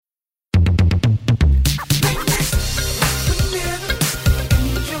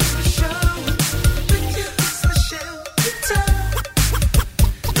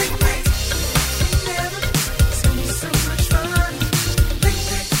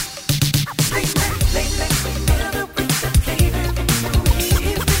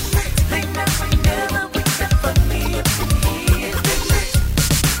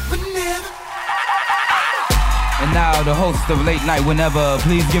host of Late Night Whenever.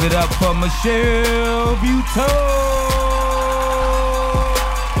 Please give it up for Michelle Buteau.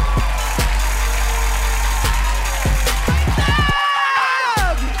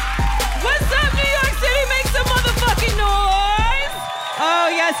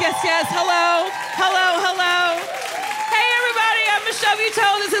 Yes. Hello. Hey, everybody. I'm Michelle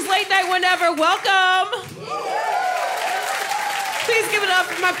Buteau. This is Late Night Whenever. Welcome. Please give it up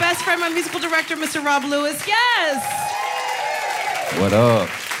for my best friend, my musical director, Mr. Rob Lewis. Yes. What up?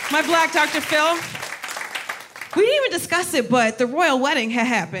 My black Dr. Phil. We didn't even discuss it, but the royal wedding had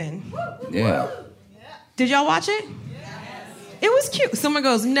happened. Yeah. Did y'all watch it? Yes. It was cute. Someone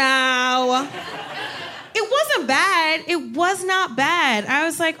goes, no. It wasn't bad. It was not bad. I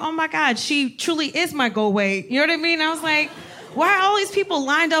was like, oh my God, she truly is my go-away. You know what I mean? I was like, why are all these people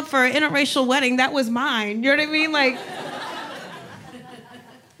lined up for an interracial wedding? That was mine. You know what I mean? Like,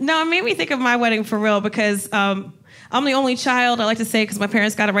 no, it made me think of my wedding for real because I'm the only child, I like to say, because my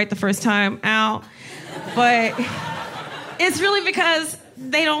parents got it right the first time out. But it's really because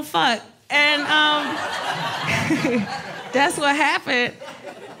they don't fuck. And that's what happened.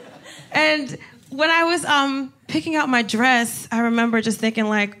 And when I was picking out my dress, I remember just thinking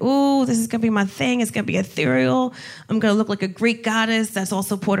like, ooh, this is gonna be my thing. It's gonna be ethereal. I'm gonna look like a Greek goddess that's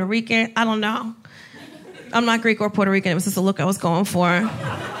also Puerto Rican. I don't know. I'm not Greek or Puerto Rican. It was just a look I was going for.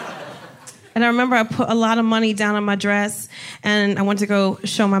 And I remember I put a lot of money down on my dress and I went to go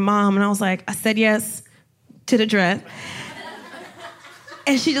show my mom and I was like, I said yes to the dress.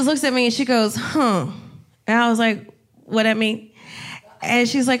 And she just looks at me and she goes, huh. And I was like, what that mean? And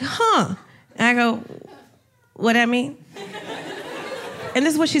she's like, huh. And I go, what that mean? And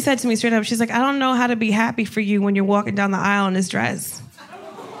this is what she said to me straight up. She's like, I don't know how to be happy for you when you're walking down the aisle in this dress.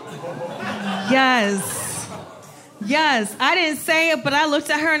 Yes. I didn't say it, but I looked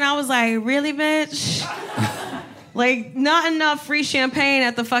at her and I was like, really, bitch? Like, not enough free champagne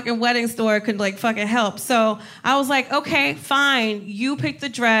at the fucking wedding store could, like, fucking help. So I was like, okay, fine. You pick the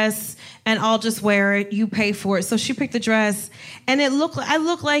dress and I'll just wear it. You pay for it. So she picked the dress and I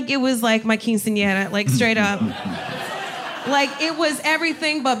looked like it was like my quinceañera, like straight up. Like it was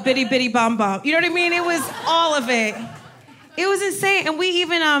everything but bitty bitty bum bum. You know what I mean? It was all of it. It was insane. And we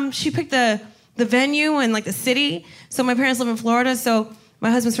even, she picked the venue and like the city. So my parents live in Florida. So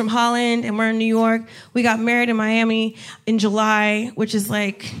my husband's from Holland and we're in New York. We got married in Miami in July, which is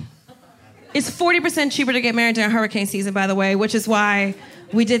like, it's 40% cheaper to get married during hurricane season, by the way, which is why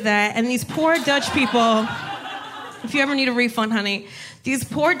we did that. And these poor Dutch people, if you ever need a refund, honey, these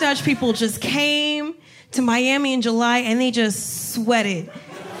poor Dutch people just came to Miami in July and they just sweated.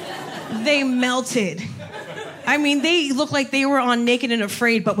 They melted. I mean, they looked like they were on Naked and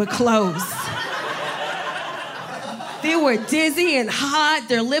Afraid, but with clothes. They were dizzy and hot.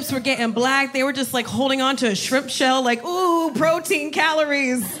 Their lips were getting black. They were just like holding on to a shrimp shell, like, ooh, protein,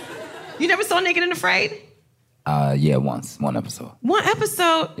 calories. You never saw Naked and Afraid? Yeah, once. One episode. One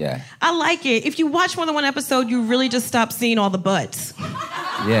episode? Yeah. I like it. If you watch more than one episode, you really just stop seeing all the butts.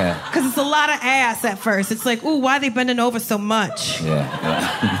 Yeah. Because it's a lot of ass at first. It's like, ooh, why are they bending over so much?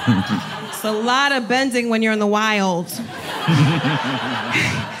 Yeah. It's a lot of bending when you're in the wild.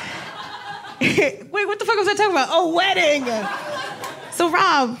 Wait, what the fuck was I talking about? Oh, wedding. So,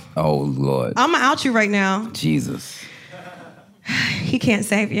 Rob. Oh, Lord. I'm going to out you right now. Jesus. He can't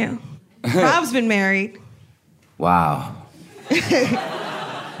save you. Rob's been married. Wow.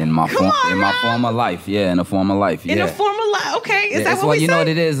 In my former life, yeah. In a former life, yeah. In a former life, okay. Is that what we say? You know what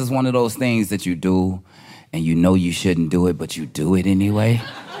it is? It's one of those things that you do, and you know you shouldn't do it, but you do it anyway.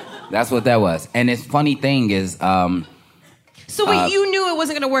 That's what that was. And the funny thing is... So wait, you knew it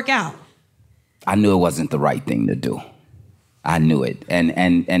wasn't going to work out? I knew it wasn't the right thing to do. I knew it.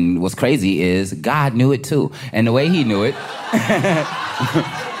 And what's crazy is God knew it too. And the way he knew it...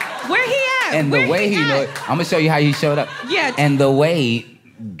 Where he at? And the way he knew it... I'm going to show you how he showed up. Yeah. And the way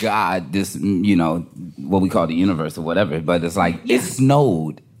God, this, you know, what we call the universe or whatever, but it's like, It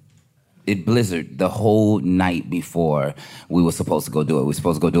snowed. It blizzard the whole night before we were supposed to go do it. We were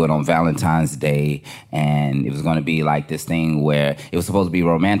supposed to go do it on Valentine's Day, and it was going to be like this thing where it was supposed to be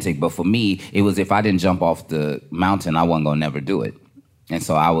romantic, but for me, it was if I didn't jump off the mountain, I wasn't going to never do it. And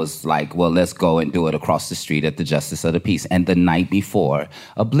so I was like, well, let's go and do it across the street at the Justice of the Peace. And the night before,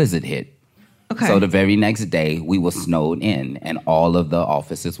 a blizzard hit. Okay. So the very next day, we were snowed in, and all of the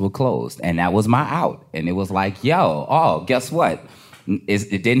offices were closed. And that was my out. And it was like, guess what?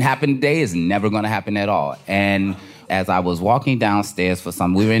 It didn't happen today. It's never going to happen at all. And as I was walking downstairs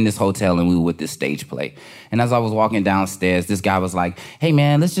we were in this hotel and we were with this stage play. And as I was walking downstairs, this guy was like, hey,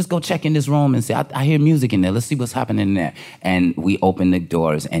 man, let's just go check in this room and see. I hear music in there. Let's see what's happening in there. And we opened the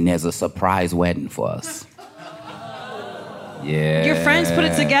doors, and there's a surprise wedding for us. Yeah. Your friends put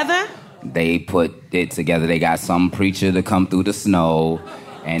it together? They put it together. They got some preacher to come through the snow,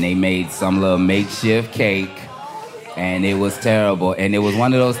 and they made some little makeshift cake, and it was terrible. And it was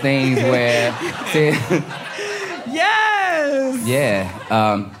one of those things where... Yes! Yeah.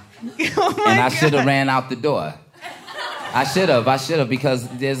 And I should have ran out the door. I should have, because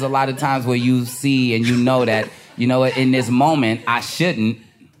there's a lot of times where you see and you know that, you know, in this moment, I shouldn't,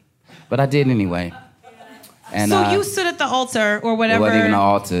 but I did anyway. And, so you stood at the altar or whatever. It wasn't even an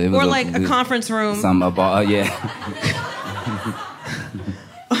altar. It was a conference room. Yeah.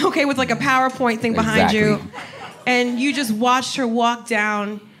 Okay, with like a PowerPoint thing behind you. And you just watched her walk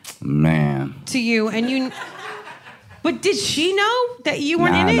down. Man. To you. And you... But did she know that you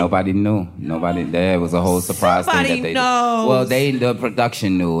weren't in it? Nobody knew. There was a whole surprise thing that they knows. Well, the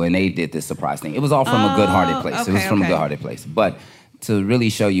production knew, and they did this surprise thing. It was all from a good-hearted place. Okay, it was from a good-hearted place. But to really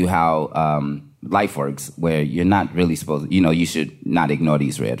show you how life works, where you're not really supposed to, you should not ignore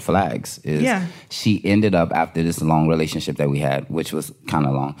these red flags. She ended up, after this long relationship that we had, which was kind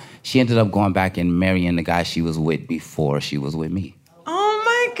of long, she ended up going back and marrying the guy she was with before she was with me. Oh,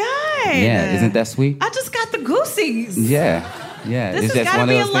 my God. Yeah, isn't that sweet? I just got the goosies. Yeah. This has got to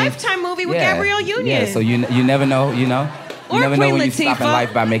be a Lifetime movie with Gabrielle Union. Yeah, so you never know, You never know when you stop in Latifah.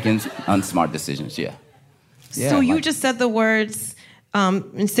 life by making unsmart decisions, So you just said the words,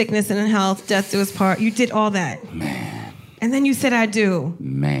 in sickness and in health, death do us part. You did all that. Man. And then you said, I do.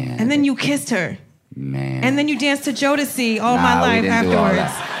 Man. And then you kissed her. Man. And then you danced to Jodeci all my life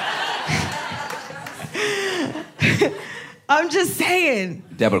afterwards. I'm just saying.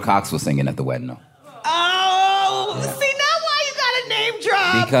 Deborah Cox was singing at the wedding, though. Oh, see, now why you got a name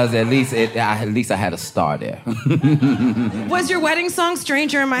drop? Because at least I had a star there. Was your wedding song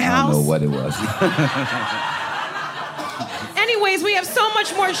 "Stranger in My House"? I don't know what it was. Anyways, we have so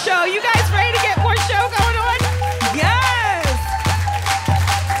much more show. You guys ready to get more show going on? Yes!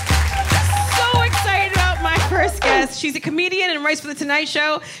 So excited about my first guest. She's a comedian and writes for The Tonight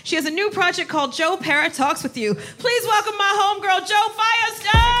Show. She has a new project called Joe Parra Talks With You. Please welcome my homegirl, Joe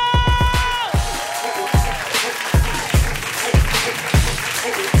Firestone!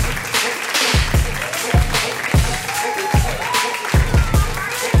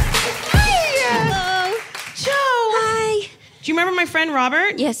 Do you remember my friend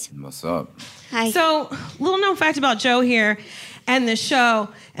Robert? Yes. What's up? Hi. So, little known fact about Joe here and this show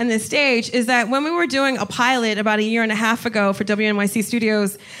and this stage is that when we were doing a pilot about a year and a half ago for WNYC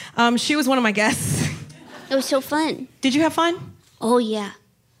Studios, she was one of my guests. It was so fun. Did you have fun? Oh, yeah.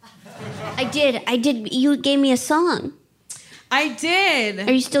 I did. You gave me a song. I did.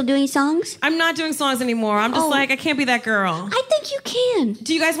 Are you still doing songs? I'm not doing songs anymore. I'm just I can't be that girl. I think you can.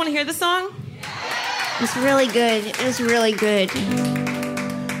 Do you guys want to hear the song? It's really good. It was really good.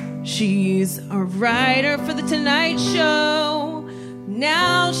 She's a writer for The Tonight Show.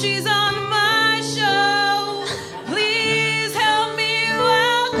 Now she's on my show. Please help me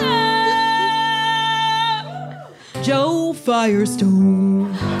welcome Joe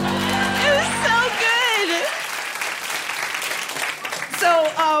Firestone. It was so good. So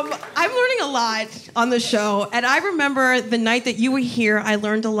I'm learning a lot on the show, and I remember the night that you were here, I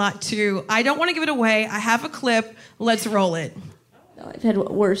learned a lot too. I don't want to give it away. I have a clip. Let's roll it. I've had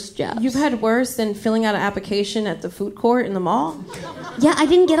worse jobs. You've had worse than filling out an application at the food court in the mall? Yeah, I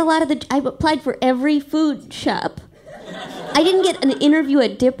didn't get a lot of I applied for every food shop. I didn't get an interview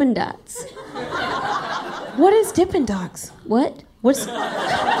at Dippin' Dots. What is Dippin' Dots? What? What's...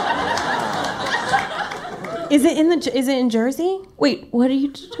 Is it in Jersey? Wait, what are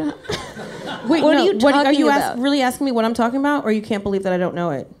you Wait, what are you talking are you about? Really asking me what I'm talking about, or you can't believe that I don't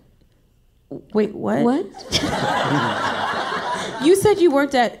know it? Wait, what? What? You said you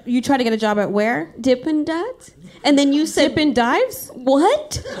tried to get a job at where? Dippin' Dots? And then you said... Dippin' Dives?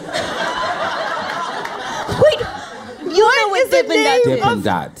 What? Wait, you know what Dippin' Dots is? Dippin'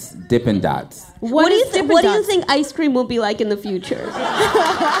 Dots. Dippin' Dots. What do you think ice cream will be like in the future?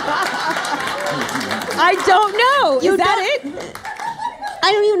 I don't know. Is that it?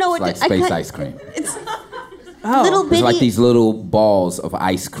 I don't even know It's what... like space ice cream. It's little bitty... It's like these little balls of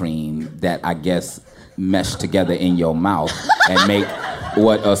ice cream that I guess mesh together in your mouth and make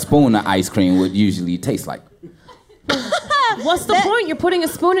what a spoon of ice cream would usually taste like. What's the point? You're putting a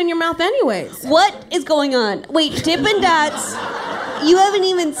spoon in your mouth anyways. What is going on? Wait, Dippin' Dots... You haven't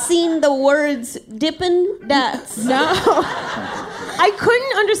even seen the words Dippin' Dots. No. I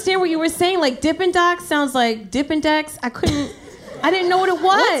couldn't understand what you were saying. Like, Dippin' Dots sounds like Dippin' Decks. I didn't know what it was.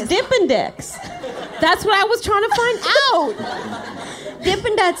 What's Dippin' Decks? That's what I was trying to find out.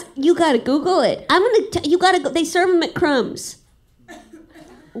 Dippin' Dots, you gotta Google it. You gotta go. They serve them at Crumbs.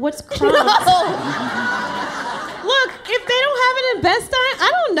 What's Crumbs? No. Look, if they don't have it in Best Buy,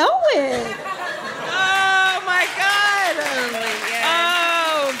 I don't know it. Oh my God.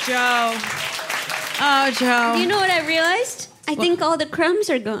 Oh, Joe. Oh, Joe. You know what I realized? I think all the crumbs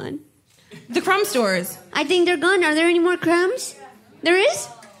are gone. The crumb stores. I think they're gone. Are there any more crumbs? There is?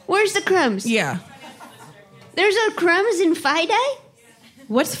 Where's the crumbs? Yeah. There's no crumbs in Fi-Dye?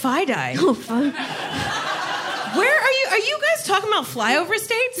 What's Fi-Dye? Oh, fuck. Where are you? Are you guys talking about flyover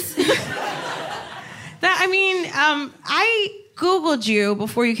states? I Googled you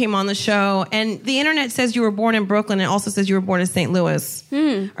before you came on the show, and the internet says you were born in Brooklyn. And it also says you were born in St. Louis.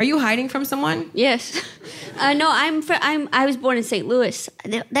 Are you hiding from someone? Yes. No, I was born in St. Louis.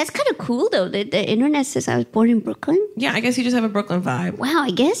 That's kind of cool, though. The internet says I was born in Brooklyn. Yeah, I guess you just have a Brooklyn vibe. Wow,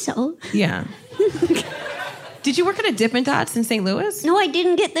 I guess so. Yeah. Did you work at a Dippin' Dots in St. Louis? No, I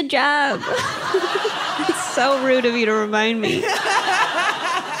didn't get the job. It's so rude of you to remind me.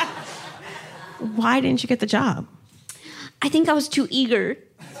 Why didn't you get the job? I think I was too eager.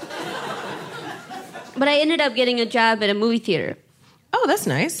 But I ended up getting a job at a movie theater. Oh, that's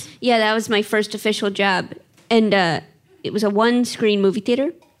nice. Yeah, that was my first official job. And it was a one-screen movie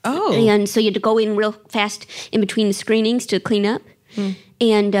theater. Oh. And so you had to go in real fast in between the screenings to clean up.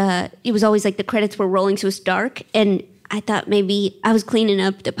 And it was always like the credits were rolling, so it was dark. And I thought maybe I was cleaning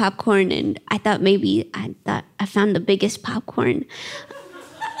up the popcorn, and I thought I found the biggest popcorn.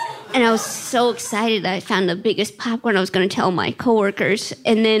 And I was so excited I found the biggest popcorn. I was going to tell my coworkers.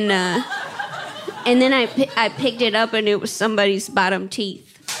 And then I picked it up, and it was somebody's bottom teeth.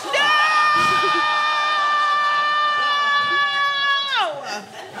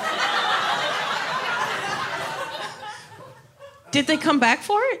 Did they come back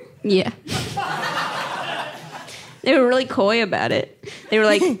for it? Yeah. They were really coy about it. They were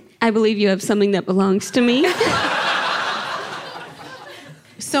like, I believe you have something that belongs to me.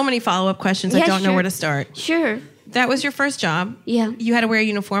 So many follow-up questions. I don't know where to start. Sure. That was your first job. Yeah. You had to wear a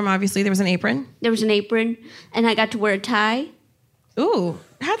uniform, obviously. There was an apron. There was an apron, and I got to wear a tie. Ooh.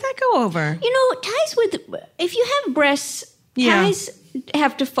 How'd that go over? You know, if you have breasts, ties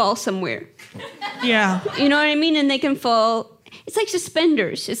have to fall somewhere. Yeah. You know what I mean? And they can fall. It's like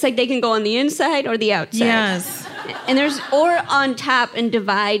suspenders. It's like they can go on the inside or the outside. Yes. And or on top and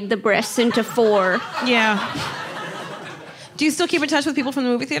divide the breasts into 4. Yeah. Do you still keep in touch with people from the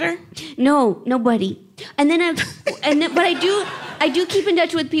movie theater? No, nobody. But I do keep in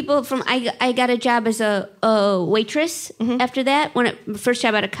touch with people from. I got a job as a waitress after that. First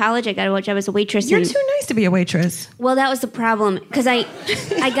job out of college, I got a job as a waitress. You're too nice to be a waitress. Well, that was the problem because I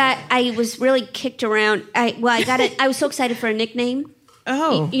was really kicked around. I was so excited for a nickname.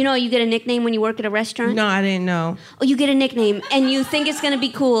 Oh. You know, you get a nickname when you work at a restaurant? No, I didn't know. Oh, you get a nickname, and you think it's going to be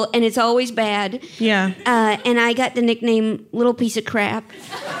cool, and it's always bad. Yeah. And I got the nickname Little Piece of Crap.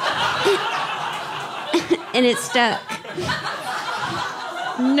 And it stuck.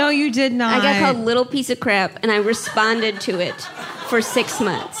 No, you did not. I got called Little Piece of Crap, and I responded to it for 6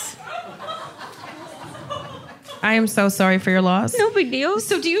 months. I am so sorry for your loss. No big deal.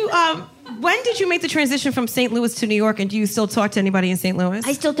 So do you... when did you make the transition from St. Louis to New York, and do you still talk to anybody in St. Louis?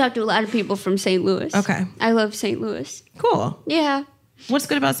 I still talk to a lot of people from St. Louis. Okay. I love St. Louis. Cool. Yeah. What's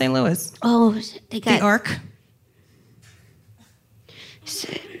good about St. Louis? Oh, they got... The Arc?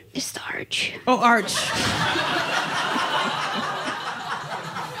 It's the Arch. Oh, Arch.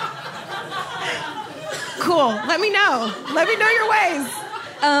 Cool. Let me know. Let me know your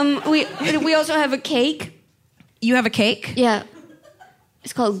ways. We also have a cake. You have a cake? Yeah.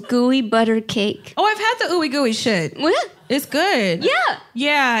 It's called Gooey Butter Cake. Oh, I've had the ooey gooey shit. What? It's good. Yeah.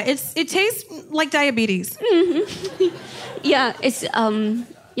 Yeah, it tastes like diabetes. Mm-hmm. Yeah, it's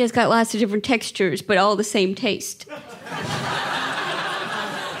got lots of different textures, but all the same taste.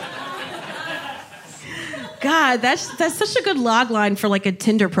 God, that's such a good log line for like a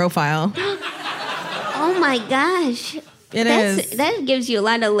Tinder profile. Oh my gosh. That gives you a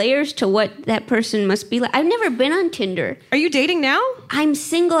lot of layers to what that person must be like. I've never been on Tinder. Are you dating now? I'm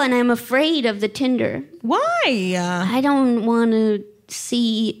single and I'm afraid of the Tinder. Why? I don't want to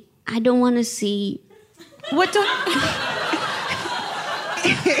see. What don't...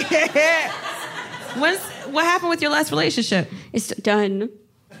 What happened with your last relationship? It's done.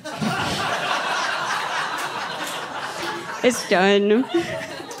 It's done.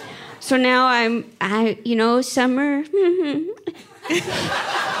 So now summer.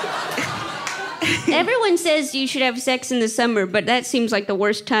 Everyone says you should have sex in the summer, but that seems like the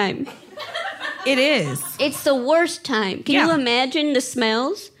worst time. It is. It's the worst time. Can you imagine the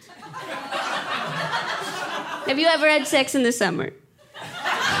smells? Have you ever had sex in the summer?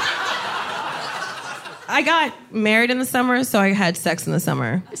 I got married in the summer, so I had sex in the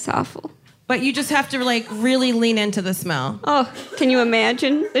summer. It's awful. but you just have to like really lean into the smell. Oh, can you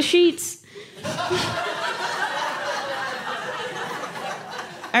imagine the sheets?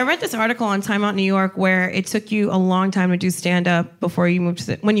 I read this article on Time Out New York where it took you a long time to do stand-up before you moved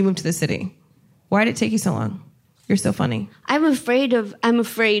to when you moved to the city. Why did it take you so long? You're so funny. I'm afraid.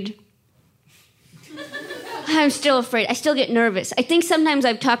 I'm still afraid. I still get nervous. I think sometimes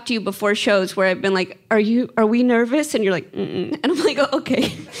I've talked to you before shows where I've been like, are we nervous? And you're like, mm-mm. And I'm like, oh,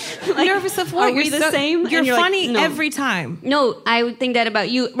 okay. Like, nervous of what? Are we the same? You're funny like, no. every time. No, I would think that about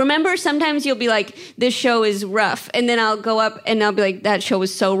you. Remember, sometimes you'll be like, this show is rough. And then I'll go up and I'll be like, that show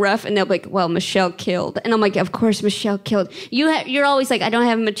was so rough. And they'll be like, well, Michelle killed. And I'm like, of course Michelle killed. You're always like, I don't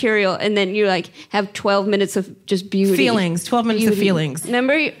have material. And then you like have 12 minutes of just beauty. Feelings. 12 minutes beauty. Of feelings.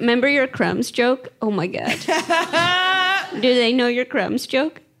 Remember your crumbs joke? Oh my God. Do they know your crumbs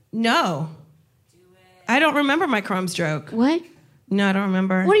joke? No. I don't remember my crumbs joke. What? No, I don't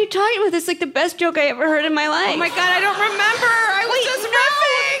remember. What are you talking about? It's like the best joke I ever heard in my life. Oh my God, I don't remember. I was just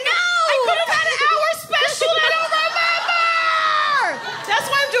riffing. No. I could have had an hour special and I don't remember. That's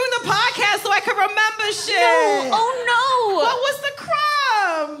why I'm doing the podcast, so I can remember shit. No. Oh no. What was the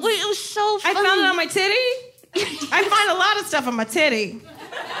crumbs? Wait, it was so funny. I found it on my titty. I find a lot of stuff on my titty.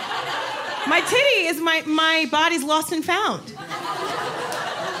 My titty is my body's lost and found.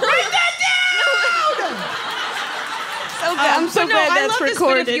 Write that down! So good. I'm so glad that's recorded. I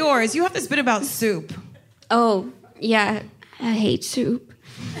love this bit of yours. You have this bit about soup. Oh, yeah. I hate soup.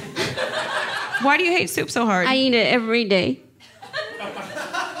 Why do you hate soup so hard? I eat it every day.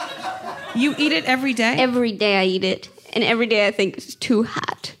 You eat it every day? Every day I eat it. And every day I think it's too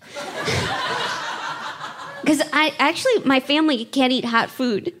hot. Because my family can't eat hot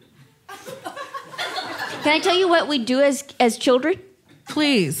food. Can I tell you what we do as children?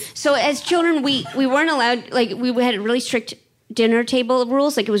 Please. So as children, we weren't allowed, like, we had really strict dinner table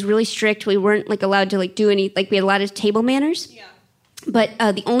rules. Like, it was really strict. We weren't, like, allowed to, like, do any, like, we had a lot of table manners. Yeah. But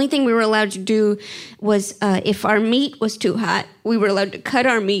the only thing we were allowed to do was if our meat was too hot, we were allowed to cut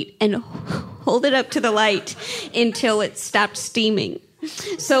our meat and hold it up to the light until it stopped steaming.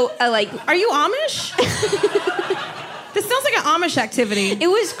 So, Are you Amish? This sounds like an Amish activity. It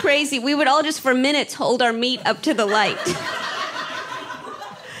was crazy. We would all just for minutes hold our meat up to the light.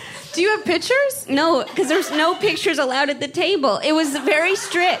 Do you have pictures? No, because there's no pictures allowed at the table. It was very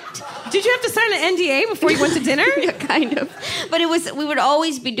strict. Did you have to sign an NDA before you went to dinner? Yeah, kind of. But we would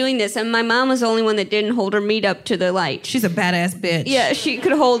always be doing this, and my mom was the only one that didn't hold her meat up to the light. She's a badass bitch. Yeah, she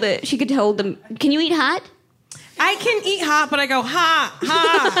could hold it. She could hold them. Can you eat hot? I can eat hot, but I go hot,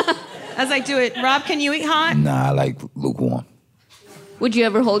 hot. As I do it. Rob, can you eat hot? Nah, I like lukewarm. Would you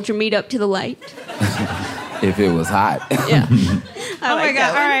ever hold your meat up to the light? If it was hot. Yeah. Oh my God.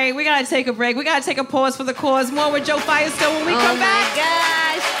 All right, we got to take a break. We got to take a pause for the cause. More with Joe Firestone when we come back. Oh my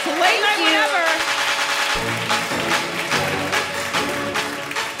gosh. To Late Night Whatever.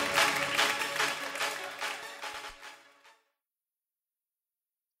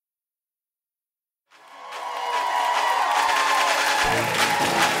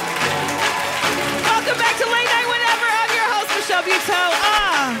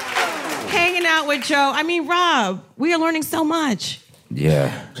 Hanging out with Joe. I mean, Rob, we are learning so much.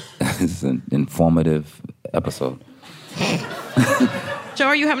 Yeah, it's an informative episode. Joe,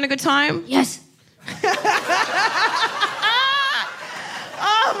 are you having a good time? Yes.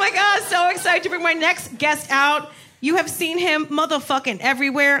 Oh my God, so excited to bring my next guest out. You have seen him motherfucking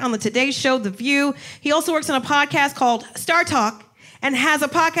everywhere on the Today Show, The View. He also works on a podcast called Star Talk and has a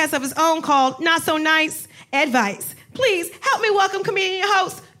podcast of his own called Not So Nice Advice. Please help me welcome comedian and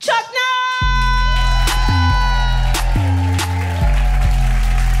host, Chuck Norris!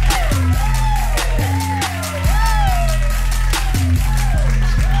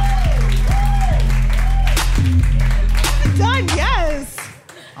 Done, yes.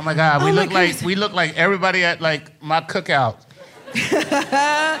 Oh my God, we look like everybody at like my cookout.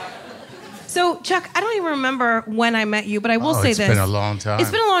 So, Chuck, I don't even remember when I met you, but I will say this. It's been a long time.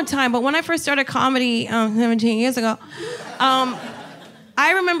 It's been a long time, but when I first started comedy 17 years ago,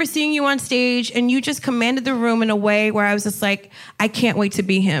 I remember seeing you on stage, and you just commanded the room in a way where I was just like, I can't wait to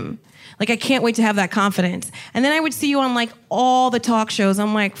be him. Like, I can't wait to have that confidence. And then I would see you on, like, all the talk shows.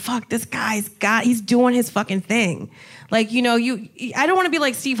 I'm like, fuck, this guy's he's doing his fucking thing. Like, you know, I don't want to be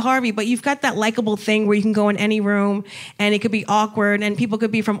like Steve Harvey, but you've got that likable thing where you can go in any room and it could be awkward and people could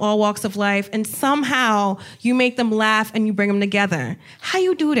be from all walks of life and somehow you make them laugh and you bring them together. How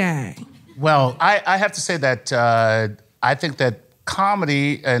you do that? Well, I have to say that I think that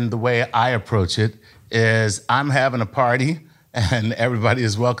comedy and the way I approach it is I'm having a party and everybody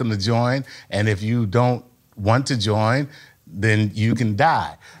is welcome to join. And if you don't want to join, then you can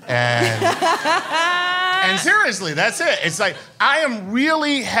die. And seriously, that's it. It's like, I am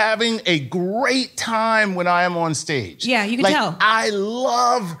really having a great time when I am on stage. Yeah, you can tell. I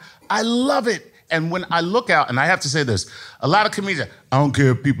love it. And when I look out, and I have to say this, a lot of comedians, I don't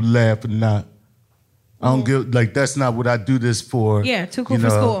care if people laugh or not. I don't give, like, that's not what I do this for. Yeah, too cool for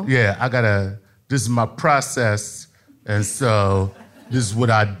school. Yeah, this is my process, and so this is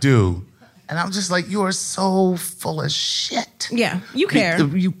what I do. And I'm just like, you are so full of shit. Yeah, you care.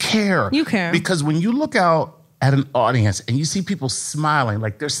 You care. You care. Because when you look out at an audience and you see people smiling,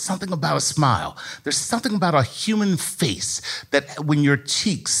 like there's something about a smile. There's something about a human face that when your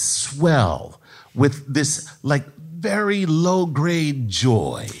cheeks swell with this like very low grade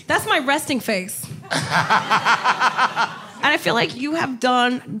joy. That's my resting face. And I feel like you have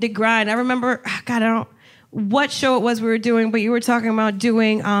done the grind. I remember, God, I don't what show it was we were doing, but you were talking about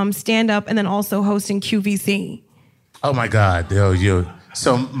doing stand-up and then also hosting QVC. Oh, my God.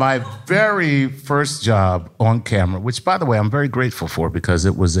 So my very first job on camera, which, by the way, I'm very grateful for because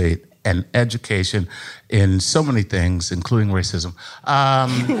it was an education in so many things, including racism,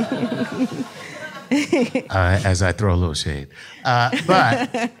 as I throw a little shade.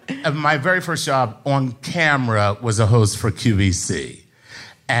 But my very first job on camera was a host for QVC.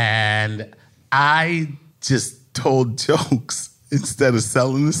 And I just told jokes instead of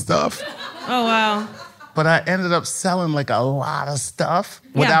selling the stuff. Oh, wow. But I ended up selling like a lot of stuff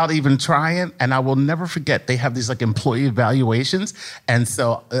without even trying. And I will never forget, they have these like employee evaluations. And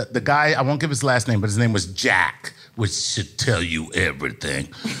so the guy, I won't give his last name, but his name was Jack, which should tell you everything.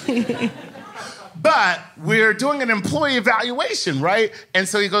 But we're doing an employee evaluation, right? And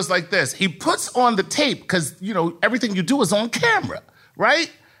so he goes like this. He puts on the tape, because, you know, everything you do is on camera,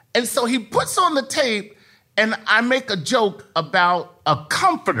 right? And so he puts on the tape, and I make a joke about a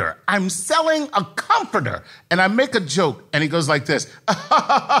comforter. I'm selling a comforter. And I make a joke, and he goes like this.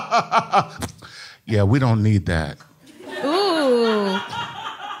 Yeah, we don't need that. Ooh.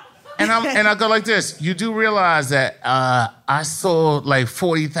 And I go like this. You do realize that I sold like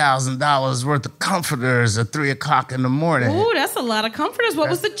 $40,000 worth of comforters at 3 o'clock in the morning. Ooh, that's a lot of comforters. What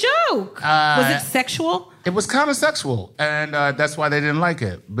was the joke? Was it sexual? It was kind of sexual, and that's why they didn't like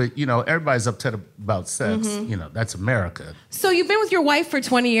it. But, you know, everybody's upset about sex. Mm-hmm. You know, that's America. So you've been with your wife for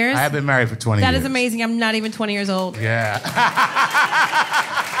 20 years? I have been married for 20 years. That is amazing. I'm not even 20 years old. Yeah.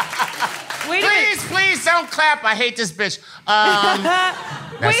 Wait a minute. Please don't clap. I hate this bitch.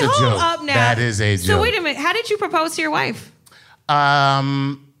 That's Wait, a hold joke. up now. That is a joke. So wait a minute. How did you propose to your wife?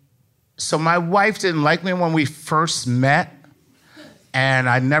 So my wife didn't like me when we first met, and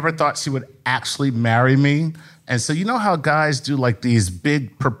I never thought she would actually marry me. And so you know how guys do like these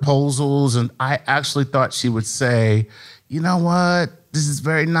big proposals, and I actually thought she would say, you know what, this is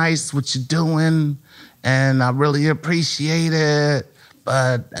very nice what you're doing, and I really appreciate it,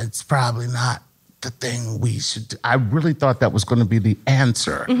 but it's probably not the thing we should do. I really thought that was going to be the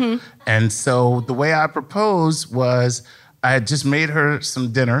answer. Mm-hmm. And so the way I proposed was I had just made her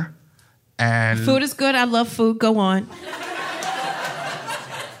some dinner. And food is good. I love food. Go on.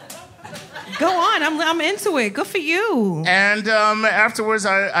 Go on. I'm into it. Good for you. And afterwards,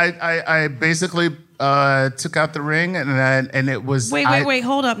 I basically took out the ring, and it was... Wait.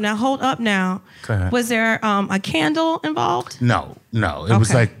 Hold up now. Go ahead. Was there a candle involved? No. It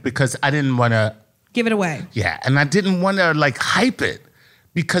was like, because I didn't want to... Give it away. Yeah, and I didn't want to, like, hype it.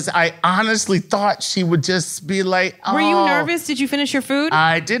 Because I honestly thought she would just be like, oh. Were you nervous? Did you finish your food?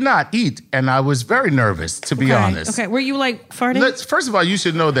 I did not eat, and I was very nervous, to be honest. Okay, were you like farting? First of all, you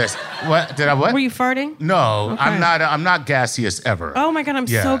should know this. What? Did I what? Were you farting? No, okay. I'm not gaseous ever. Oh my God, I'm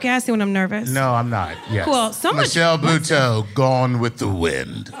so gassy when I'm nervous. No, I'm not. Yes. Cool. Michelle Buteau, Gone with the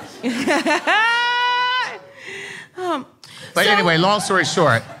Wind. But anyway, long story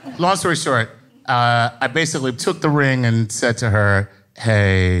short, I basically took the ring and said to her,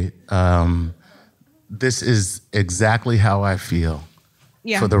 hey, this is exactly how I feel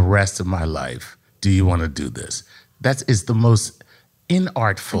for the rest of my life. Do you want to do this? That is the most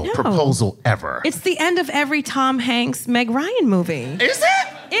inartful proposal ever. It's the end of every Tom Hanks, Meg Ryan movie. Is it?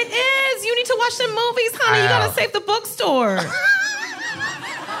 It is. You need to watch the movies, honey. You got to save the bookstore.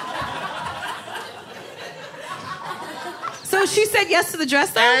 So she said yes to the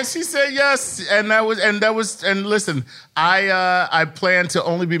dress, though? And she said yes, and listen, I plan to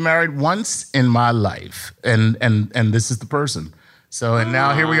only be married once in my life, and this is the person. So, and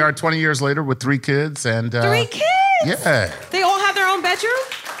now here we are 20 years later with 3 kids, and 3 kids? Yeah. They all have their own bedroom?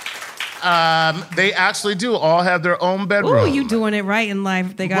 They actually do all have their own bedroom. Ooh, you doing it right in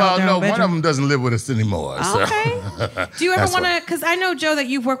life. They got Well, their no, own bedroom. one of them doesn't live with us anymore. So. Okay. Do you ever That's want to? why. Because I know, Joe, that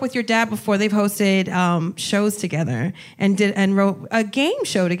you've worked with your dad before. They've hosted shows together and wrote a game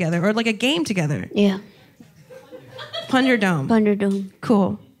show together, or like a game together. Yeah. Thunderdome. Thunderdome.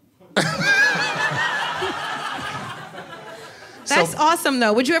 Cool. That's awesome,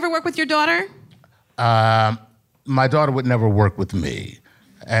 though. Would you ever work with your daughter? My daughter would never work with me.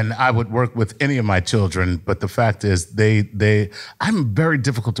 And I would work with any of my children, but the fact is I'm very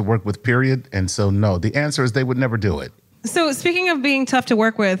difficult to work with, period. And so no, the answer is they would never do it. So speaking of being tough to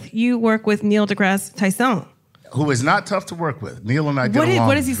work with, you work with Neil deGrasse Tyson. Who is not tough to work with. Neil and I get along.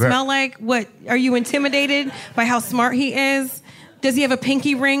 What does he smell like? What are you intimidated by how smart he is? Does he have a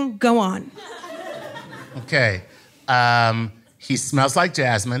pinky ring? Go on. Okay. He smells like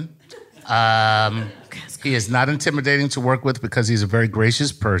jasmine. He is not intimidating to work with because he's a very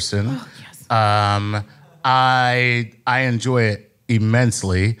gracious person. Oh, yes. I enjoy it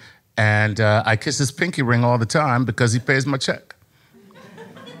immensely, and I kiss his pinky ring all the time because he pays my check.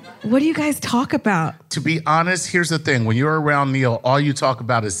 What do you guys talk about? To be honest, here's the thing. When you're around Neil, all you talk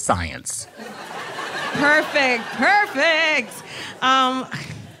about is science. Perfect.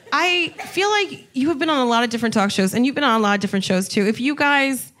 I feel like you have been on a lot of different talk shows, and you've been on a lot of different shows too. If you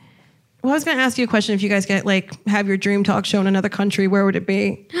guys, well, I was going to ask you a question. If you guys get have your dream talk show in another country, where would it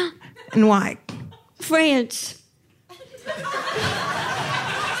be, and why? France.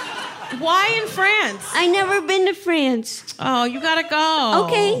 Why in France? I never been to France. Oh, you gotta go.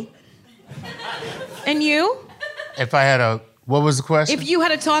 Okay. And you? If I had what was the question? If you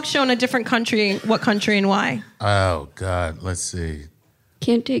had a talk show in a different country, what country and why? Oh, God, let's see.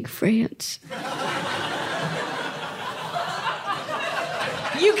 Can't take France.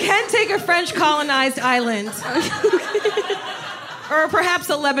 You can take a French colonized island. Or perhaps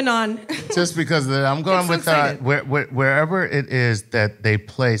a Lebanon. Just because I'm going with wherever it is that they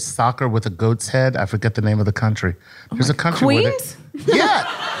play soccer with a goat's head. I forget the name of the country. There's a country Queens? Yeah.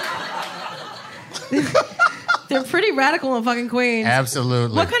 They're pretty radical in fucking Queens.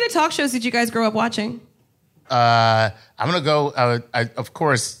 Absolutely. What kind of talk shows did you guys grow up watching? I'm going to go, of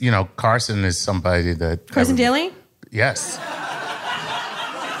course, Carson is somebody that... Carson Daly? Yes.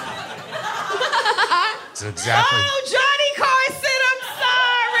 That's exactly... Oh, Johnny Carson, I'm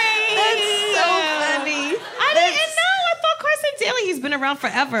sorry. That's so funny. I didn't know. I thought Carson Daly, he's been around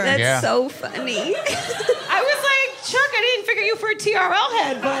forever. That's so funny. I was like, Chuck, I didn't figure you for a TRL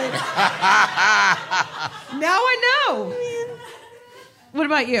head, but now I know. What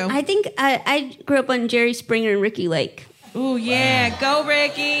about you? I think I grew up on Jerry Springer and Ricky Lake. Ooh, yeah. Go,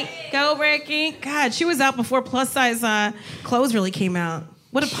 Ricky. Go, Ricky. God, she was out before plus-size clothes really came out.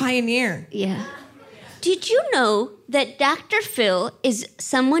 What a pioneer. Yeah. Did you know that Dr. Phil is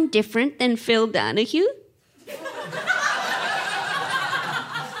someone different than Phil Donahue? And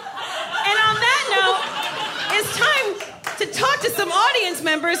on that note, it's time to talk to some audience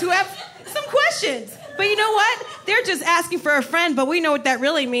members who have some questions. But you know what? They're just asking for a friend, but we know what that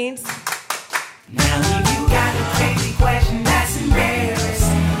really means. Now if you got a crazy question that's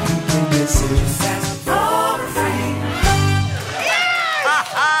embarrassing, this is as for a friend.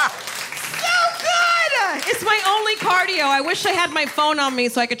 So good! It's my only cardio. I wish I had my phone on me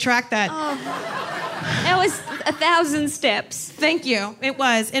so I could track that. That was 1,000 steps. Thank you. It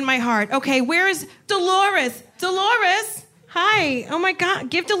was in my heart. Okay, where is Dolores? Dolores? Hi. Oh my God.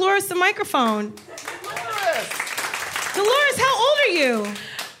 Give Dolores the microphone. Dolores, how old are you?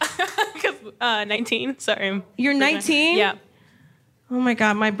 19. Sorry. You're 19? Yeah. Oh my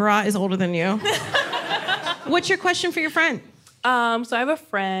God, my bra is older than you. What's your question for your friend? So I have a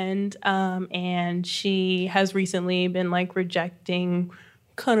friend, and she has recently been rejecting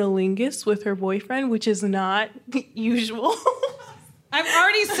cunnilingus with her boyfriend, which is not usual. I'm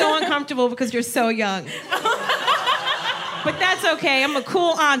already so uncomfortable because you're so young. But that's okay. I'm a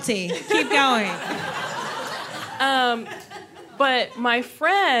cool auntie. Keep going. But my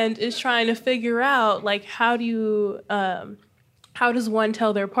friend is trying to figure out, how does one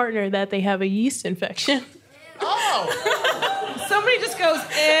tell their partner that they have a yeast infection? Oh! Somebody just goes,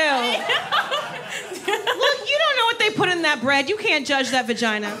 ew. Look, you don't know what they put in that bread. You can't judge that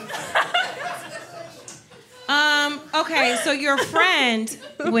vagina. Okay, so your friend,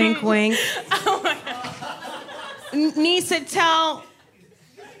 wink, wink, needs to tell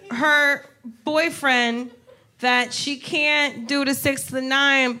her boyfriend that she can't do the 6 to the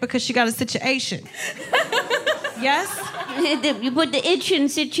 9 because she got a situation. Yes? You put the itch in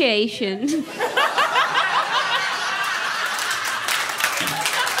situation.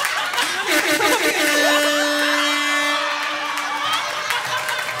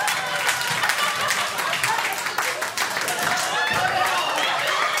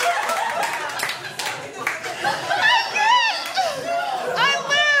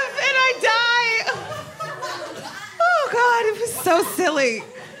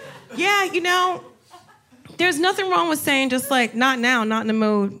 Exactly. Yeah, you know, there's nothing wrong with saying just like, not now, not in the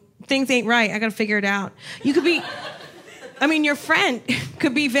mood. Things ain't right. I gotta figure it out. You could be, I mean, your friend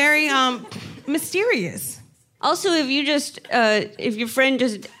could be very mysterious. Also, if your friend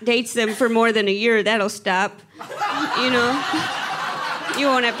just dates them for more than a year, that'll stop. You know? You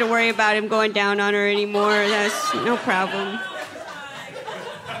won't have to worry about him going down on her anymore. That's no problem.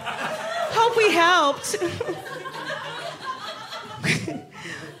 Hope we helped.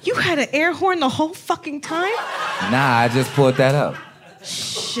 You had an air horn the whole fucking time? Nah, I just pulled that up.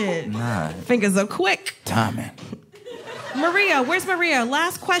 Shit. Nah. Fingers are quick. Timing. Maria, where's Maria?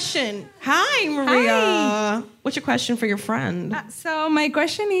 Last question. Hi, Maria. Hi. What's your question for your friend? So my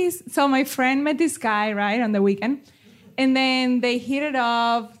question is, so my friend met this guy, right, on the weekend. And then they hit it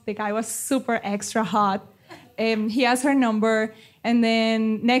off. The guy was super extra hot. He asked her number. And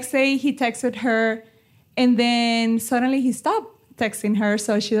then next day he texted her. And then suddenly he stopped texting her.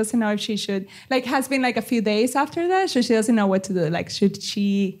 So she doesn't know if she should, like, has been like a few days after that. So she doesn't know what to do. Like, should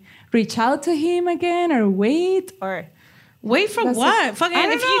she reach out to him again or wait? Or wait for what? Fucking, I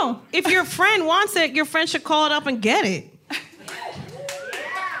don't know. If your friend wants it, your friend should call it up and get it.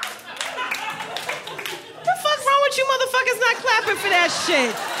 You motherfuckers not clapping for that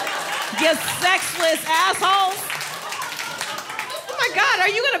shit. You sexless assholes. Oh my God, are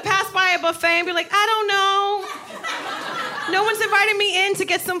you gonna pass by a buffet and be like, I don't know. No one's invited me in to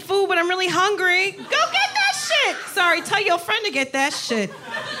get some food, but I'm really hungry. Go get that shit. Sorry, tell your friend to get that shit.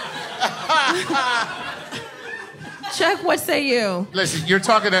 Chuck, what say you? Listen, you're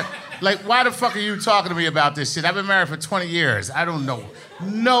talking to, like, why the fuck are you talking to me about this shit? I've been married for 20 years. I don't know.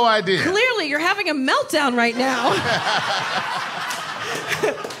 No idea. Clearly, you're having a meltdown right now.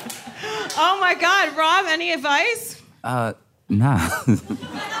 Oh my God, Rob, any advice? Nah. Nah,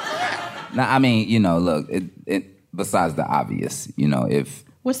 I mean, you know, look, besides the obvious, you know,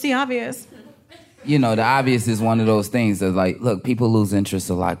 What's the obvious? You know, the obvious is one of those things that, like, look, people lose interest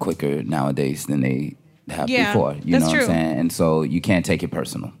a lot quicker nowadays than they have before. You know what I'm saying? And so you can't take it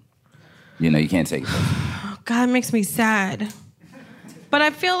personal. You know, you can't take it personal. Oh, God, it makes me sad. But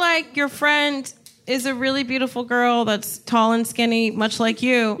I feel like your friend is a really beautiful girl that's tall and skinny, much like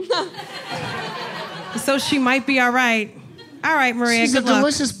you. So she might be all right. All right, Maria, She's good a luck.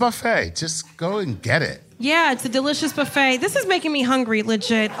 delicious buffet. Just go and get it. Yeah, it's a delicious buffet. This is making me hungry,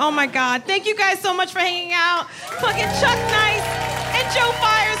 legit. Oh, my God. Thank you guys so much for hanging out. Fucking Chuck Nice and Joe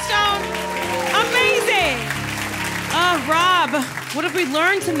Firestone. Amazing. Rob, what have we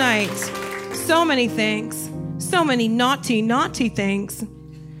learned tonight? So many things. So many naughty, naughty things.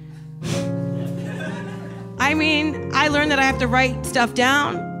 I mean, I learned that I have to write stuff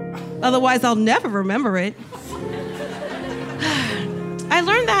down. Otherwise, I'll never remember it. I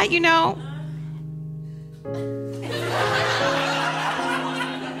learned that, you know,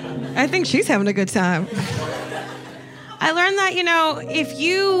 I think she's having a good time. I learned that, you know, if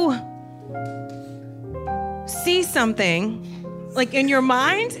you see something, like in your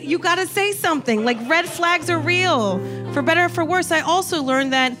mind, you gotta say something. Like, red flags are real. For better or for worse, I also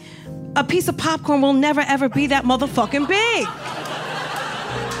learned that a piece of popcorn will never, ever be that motherfucking big.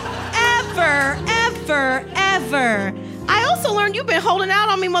 Ever, ever, ever. I also learned you've been holding out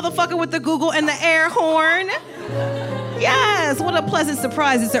on me, motherfucker, with the Google and the air horn. Yes, what a pleasant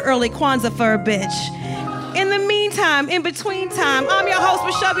surprise. It's an early Kwanzaa for a bitch. In the meantime, in between time, I'm your host,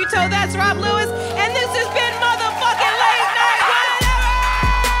 Michelle Buteau. That's Rob Lewis. And this has been motherfucking Late Night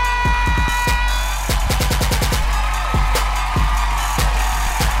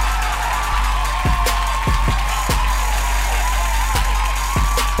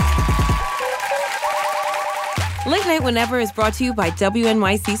Whenever. Late Night Whenever is brought to you by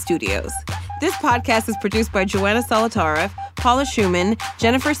WNYC Studios. This podcast is produced by Joanna Solotaroff, Paula Schumann,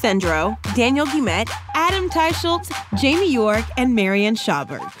 Jennifer Sendro, Daniel Guillemette, Adam Teicholz, Jamie York, and Marianne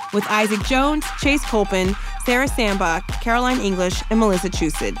Schauberg, with Isaac Jones, Chase Colpin, Sarah Sambach, Caroline English, and Melissa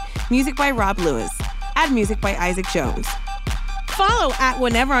Chusett. Music by Rob Lewis. Add music by Isaac Jones. Follow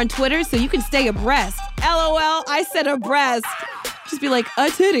 @Whenever on Twitter so you can stay abreast. LOL, I said abreast. Just be like, a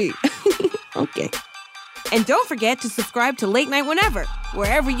titty. Okay. And don't forget to subscribe to Late Night Whenever,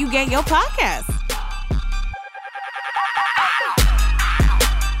 wherever you get your podcasts.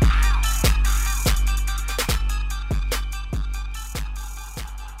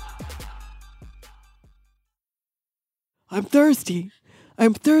 I'm thirsty.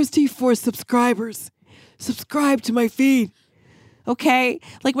 I'm thirsty for subscribers. Subscribe to my feed. Okay?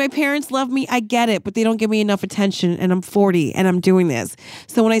 Like, my parents love me, I get it, but they don't give me enough attention, and I'm 40, and I'm doing this.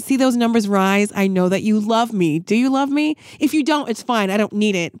 So when I see those numbers rise, I know that you love me. Do you love me? If you don't, it's fine. I don't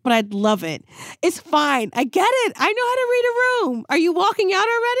need it, but I'd love it. It's fine. I get it. I know how to read a room. Are you walking out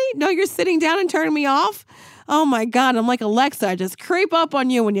already? No, you're sitting down and turning me off? Oh my God, I'm like Alexa. I just creep up on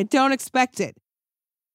you when you don't expect it.